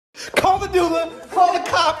Call the doula. Call the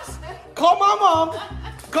cops. Call my mom.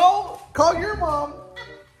 Call your mom.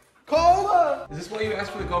 Call Is this why you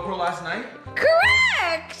asked for the GoPro last night?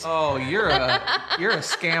 Correct! Oh, you're a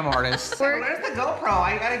scam artist. Where's the GoPro?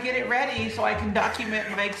 I gotta get it ready so I can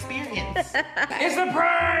document my experience. It's a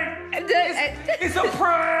prank! It's a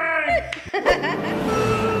prank!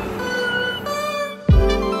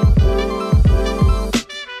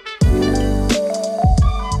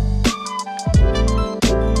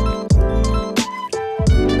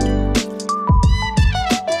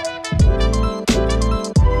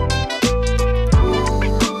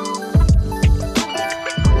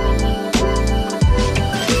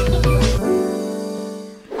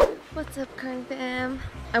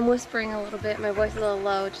 I'm whispering a little bit. My voice is a little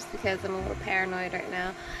low just because I'm a little paranoid right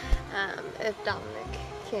now. If Dominic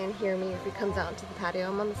can hear me, if he comes out into the patio,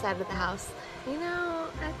 I'm on the side of the house. You know,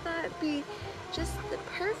 I thought it'd be just the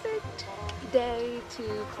perfect day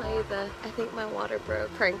to play the I think my water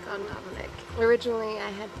broke prank on Dominic. Originally, I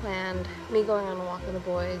had planned me going on a walk with the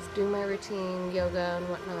boys, doing my routine, yoga and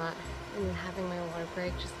whatnot, and having my water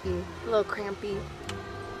break just be a little crampy.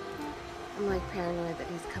 I'm like paranoid that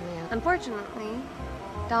he's coming out. Unfortunately,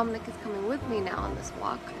 Dominic is coming with me now on this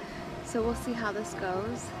walk, so we'll see how this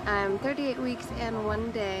goes. I'm 38 weeks and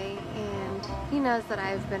 1 day, and he knows that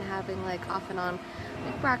I've been having like off and on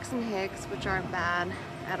like Braxton Hicks, which aren't bad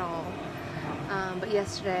at all. But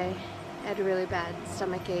yesterday I had a really bad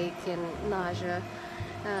stomach ache and nausea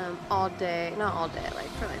all day, not all day, like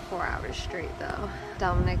for like 4 hours straight though.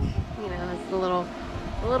 Dominic, you know, is a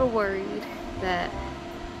little worried that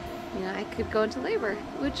you know, I could go into labor,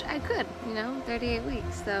 which I could, you know, 38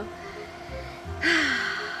 weeks, so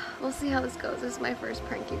we'll see how this goes. This is my first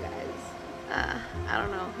prank, you guys. I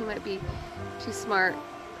don't know, he might be too smart.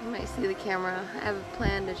 He might see the camera. I have a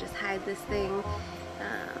plan to just hide this thing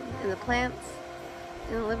in the plants,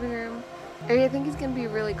 in the living room. I think he's gonna be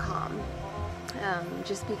really calm,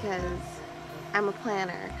 just because I'm a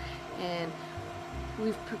planner and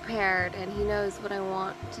we've prepared and he knows what I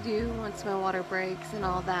want to do once my water breaks and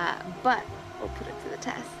all that, but we'll put it to the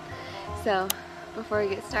test. So before we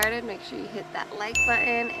get started, make sure you hit that like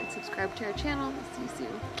button and subscribe to our channel. We'll see you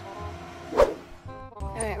soon.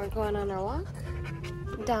 Alright, we're going on our walk.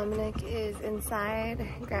 Dominic is inside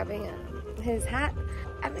grabbing his hat.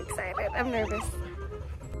 I'm excited, I'm nervous.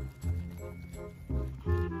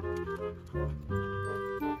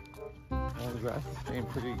 The grass is staying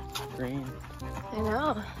pretty green. I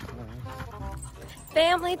know.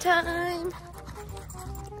 Family time.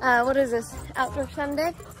 What is this? Outdoor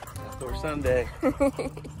Sunday? Outdoor Sunday.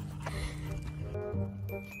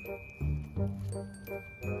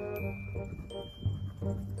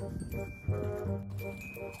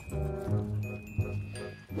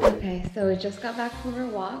 Okay, so we just got back from our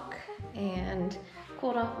walk and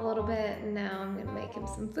cooled off a little bit, and now I'm gonna make him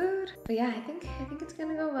some food. But yeah, I think it's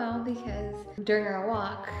gonna go well because during our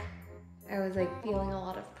walk, I was like feeling a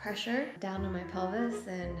lot of pressure down on my pelvis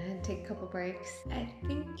and I had to take a couple breaks. I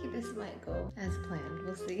think this might go as planned,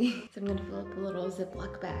 we'll see. So I'm gonna fill up a little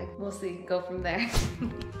Ziploc bag. We'll see, go from there.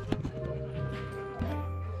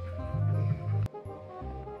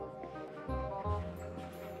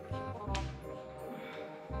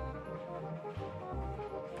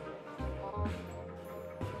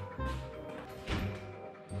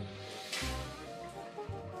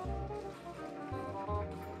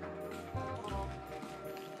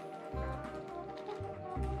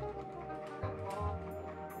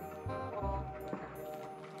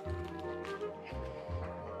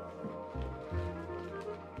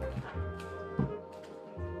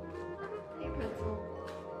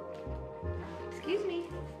 Excuse me.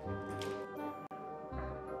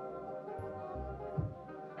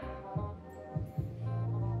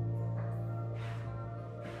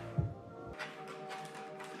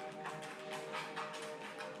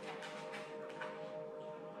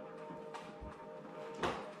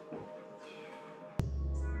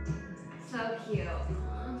 So cute.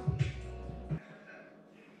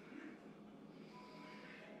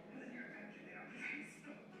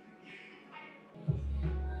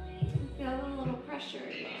 Feeling a little pressure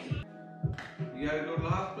again. You gotta go to the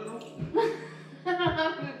hospital? I don't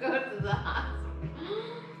have to go to the hospital.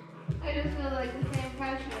 I just feel like the same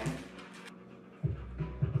pressure.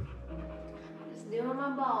 Just doing my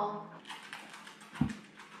ball.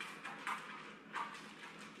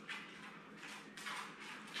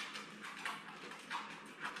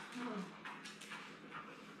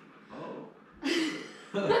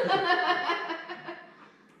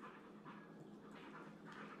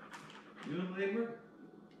 You in labor?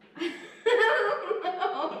 I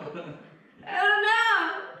don't know.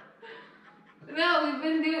 No, we've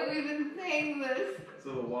been we've been saying this. So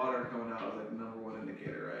the water coming out is like the #1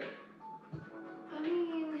 indicator, right? I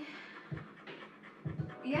mean,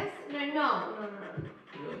 yes, no.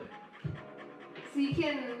 Really? So you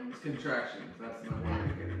can. It's contractions. That's the #1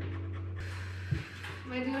 indicator.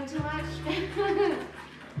 Am I doing too much?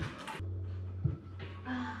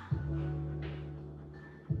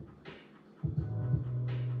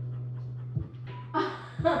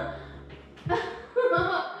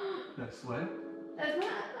 That's sweat? That's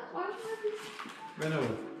not. Why would Bend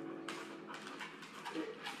over.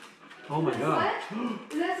 Oh my Is that god.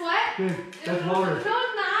 Is that sweat? Dude, that's water. No, it's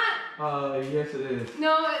not. Yes it is.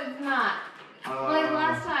 No, it's not. Like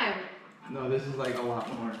last time. No, this is like a lot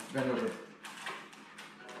more. Bend over.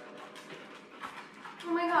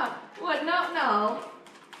 Oh my god. What? No.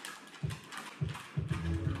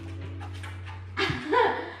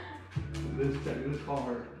 This call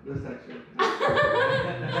her. This texture.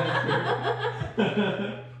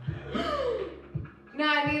 No, I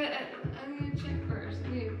need to check first.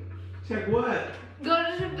 Check what? Go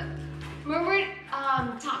to remember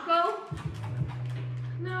taco?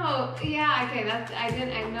 No, yeah, okay, I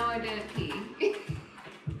know I didn't pee.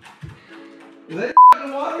 Is that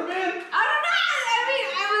in water, man? I don't know,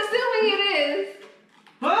 I'm assuming it is.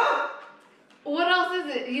 Huh? What else is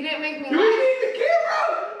it? You didn't make me Do we laugh. need the camera?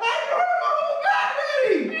 I ordered my whole bag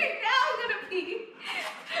ready! Right now I'm gonna pee.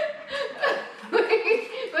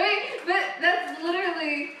 wait, that's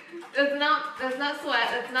literally, that's not sweat,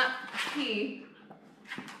 that's not pee.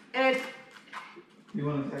 And it's, You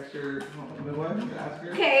want to text your midwife and ask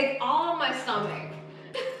her? okay, it's all on my stomach.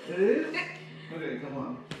 It is? Okay, come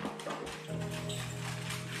on.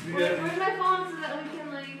 Where's my phone so that we can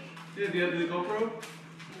like Do you have the GoPro?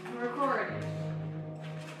 record?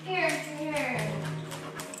 Here.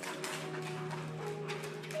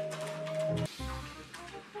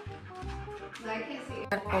 I can't see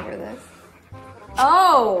over this.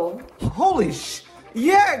 Oh! Holy sh!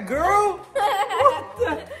 Yeah, girl! What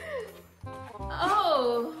the?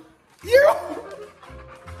 Oh! You!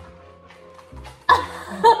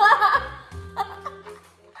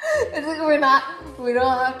 It's like we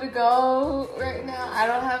don't have to go right now. I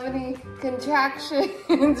don't have any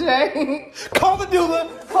contractions, right? Call the doula,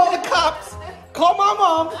 call the cops, call my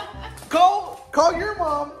mom, call your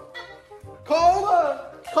mom, call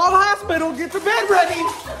the hospital, get the bed ready.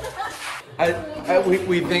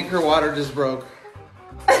 We think her water just broke.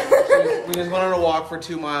 We just went on a walk for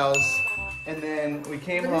 2 miles, and then we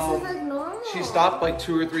came home. This is like normal. She stopped like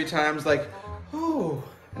 2 or 3 times, like, oh,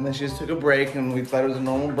 and then she just took a break, and we thought it was a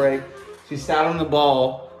normal break. She sat on the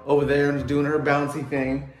ball over there and was doing her bouncy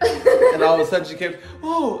thing, and all of a sudden she kept,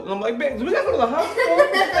 oh, and I'm like, babe, do we gotta go to the hospital?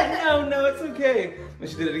 She's like, no, it's okay. And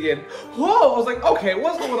she did it again. Whoa, I was like, okay,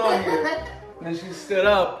 what's going on here? And then she stood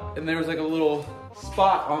up, and there was like a little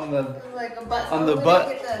spot on the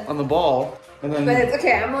ball, and then. But it's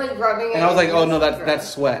okay. I'm like rubbing it. And I was like, oh no, that's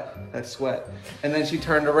sweat. That's sweat. And then she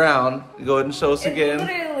turned around. Go ahead and show us again.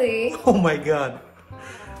 Literally. Oh my god.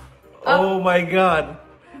 Oh my god.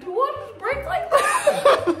 What break like that?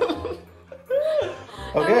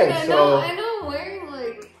 Okay, I so. I know I'm wearing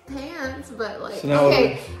like pants, but like, So now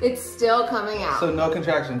okay, it's still coming out. So no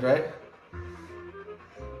contractions, right?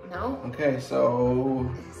 No. Okay, so.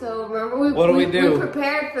 So remember, What do we do? We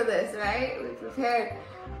prepared for this, right? We prepared.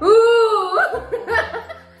 Ooh!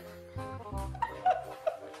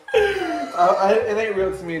 It ain't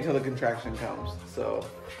real to me until the contraction comes. So.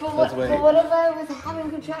 But let's wait. what if I was having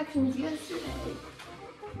contractions yesterday?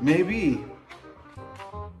 Maybe.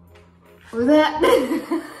 Was that?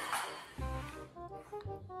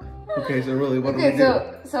 Okay, so really, what do we Okay,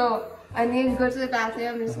 do? so I need to go to the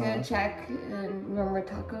bathroom. I'm just gonna check and remember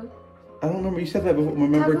taco. I don't remember. You said that before.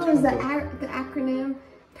 Remember Taco is the acronym.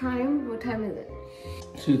 Time. What time is it?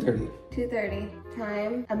 2:30. 2:30.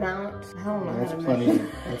 Time. Amount. I don't know. That's how to plenty. measure.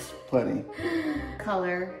 That's plenty.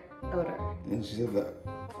 Color. Odor. And she said that.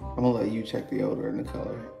 I'm gonna let you check the odor and the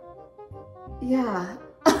color. Yeah.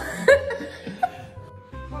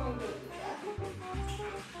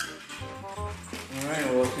 Alright,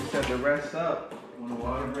 well she said to rest up. When the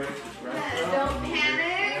water breaks, just rest up. Don't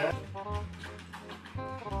panic.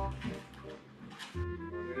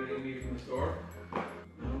 You're gonna need from the store?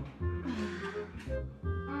 No?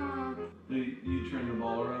 You turn the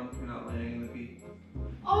ball around, you're not laying in the pee.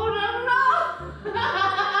 Oh no!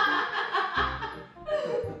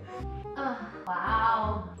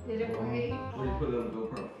 Wow. Did it work? Where you put it on the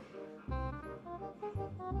GoPro?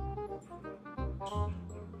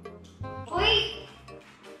 Wait!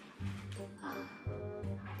 Come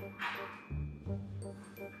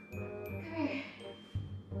here.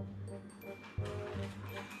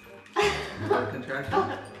 Contraction?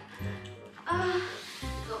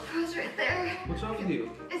 GoPro's right there. What's wrong with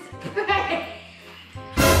you? It's prank.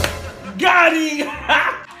 Got him!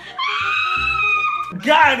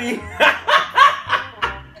 Got him!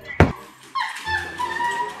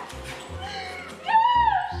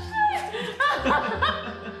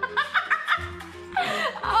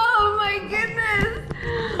 Oh my goodness!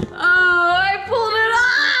 Oh, I pulled it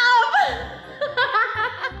off!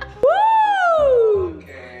 Woo!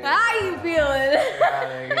 Okay. How you feeling?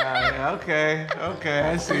 Got it. Okay,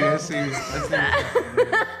 I see.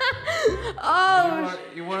 Oh,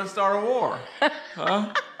 You want to start a war?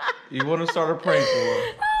 Huh? You want to start a prank war?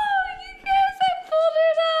 oh, you guys, I pulled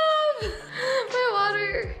it off! My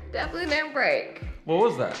water definitely didn't break. What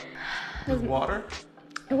was that? Was it water?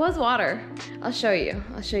 It was water. I'll show you.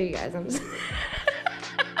 I'll show you guys.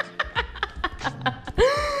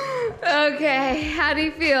 Okay, how do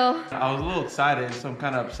you feel? I was a little excited, so I'm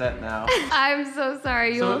kind of upset now. I'm so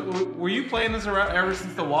sorry. So, were you playing this around ever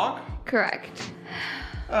since the walk? Correct.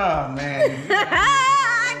 Oh, man.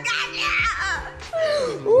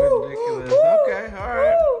 Ridiculous. Okay, all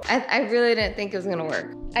right. I really didn't think it was gonna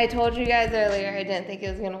work. I told you guys earlier I didn't think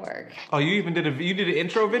it was gonna work. Oh, you even did you did an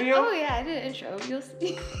intro video? Oh yeah, I did an intro. You'll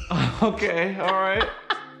see. Okay, all right.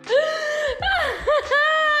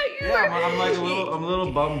 Yeah, I'm like a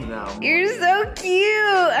little bummed now. You're so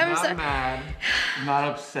cute. I'm not so mad, not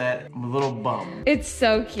upset. I'm a little bummed. It's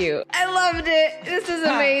so cute. I loved it. This is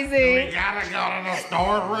amazing. Gotta go to the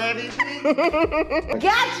store already.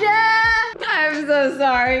 Gotcha! I'm so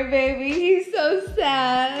sorry, baby. He's so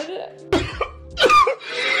sad.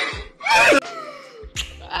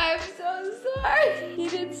 I'm so sorry. He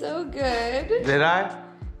did so good. Did I?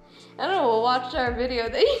 I don't know, we'll watch our video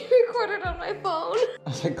that you recorded on my phone.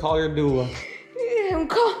 I said, call your doula.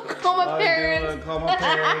 Call my parents. Call my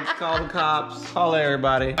parents, call the cops, call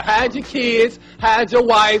everybody. Hide your kids, hide your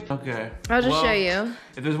wife. Okay. I'll just show you.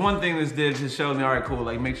 If there's one thing this did to show me, all right, cool,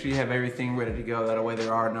 like make sure you have everything ready to go. That way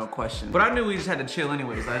there are no questions. But I knew we just had to chill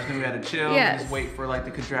anyways. I just knew we had to chill and just wait for like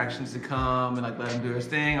the contractions to come and like let him do his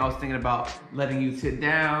thing. I was thinking about letting you sit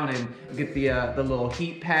down and get the little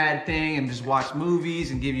heat pad thing and just watch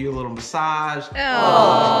movies and give you a little massage. Aww.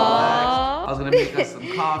 I was gonna make us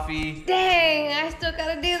some coffee. Dang, I still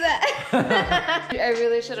gotta do that. I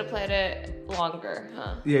really should have played it longer,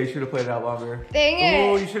 huh? Yeah, you should have played it out longer. Dang it.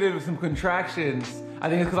 Oh, you should have done some contractions. I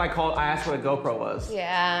think it's because I asked what a GoPro was.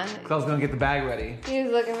 Yeah. Because I was gonna get the bag ready. He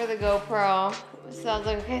was looking for the GoPro. So I was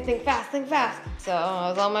like, okay, think fast. So I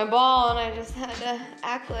was on my ball and I just had to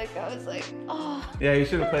act like I was like, oh. Yeah, you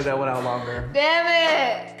should have played that one out longer.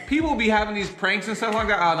 Damn it. People be having these pranks and stuff like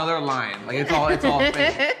that. Oh no, they're lying. Like it's all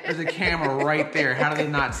fake. There's a camera right there. How do they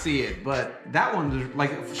not see it? But that one, just,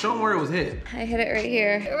 like, show them where it was hit. I hit it right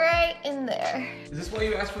here. Right in there. Is this why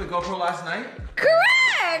you asked for the GoPro last night?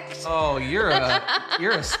 Correct. Oh, you're a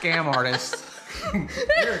scam artist.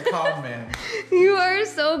 You're a con man. You are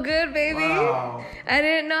so good, baby. Wow. I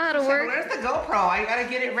didn't know how to work. Where's the GoPro? I gotta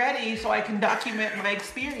get it ready so I can document my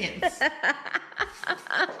experience.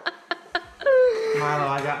 Milo,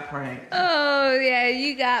 I got pranked. Oh, yeah,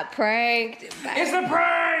 you got pranked. It's a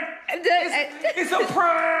prank! It's a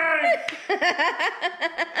prank!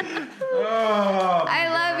 Oh, I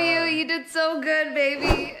love you. You did so good,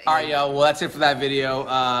 baby. all right, yo. Well, that's it for that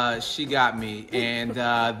video. She got me, and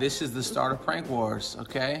this is the start of Prank Wars.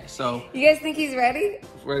 Okay, so You guys think he's ready?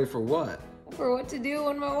 ready for what? For what to do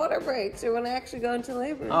when my water breaks or when I actually go into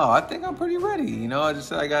labor? Oh, I think I'm pretty ready. You know, I just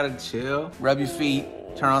said I gotta chill, rub your feet,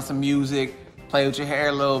 turn on some music, play with your hair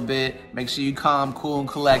a little bit. Make sure you calm, cool, and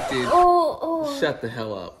collected. Oh. Shut the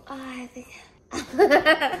hell up. I think.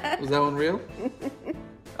 Was that one real?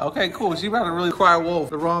 Okay, cool. She about to really cry wolf at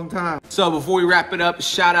the wrong time. So before we wrap it up,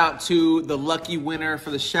 shout out to the lucky winner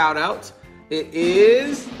for the shout out. It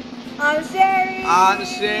is Aunt Sherry. Aunt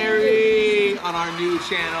Sherry on our new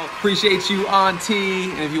channel. Appreciate you,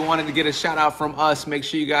 Auntie. And if you wanted to get a shout out from us, make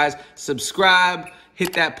sure you guys subscribe,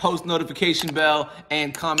 hit that post notification bell,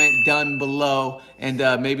 and comment done below. And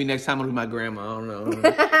maybe next time it'll be my grandma. I don't know.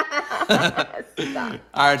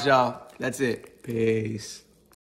 All right, y'all. That's it. Peace.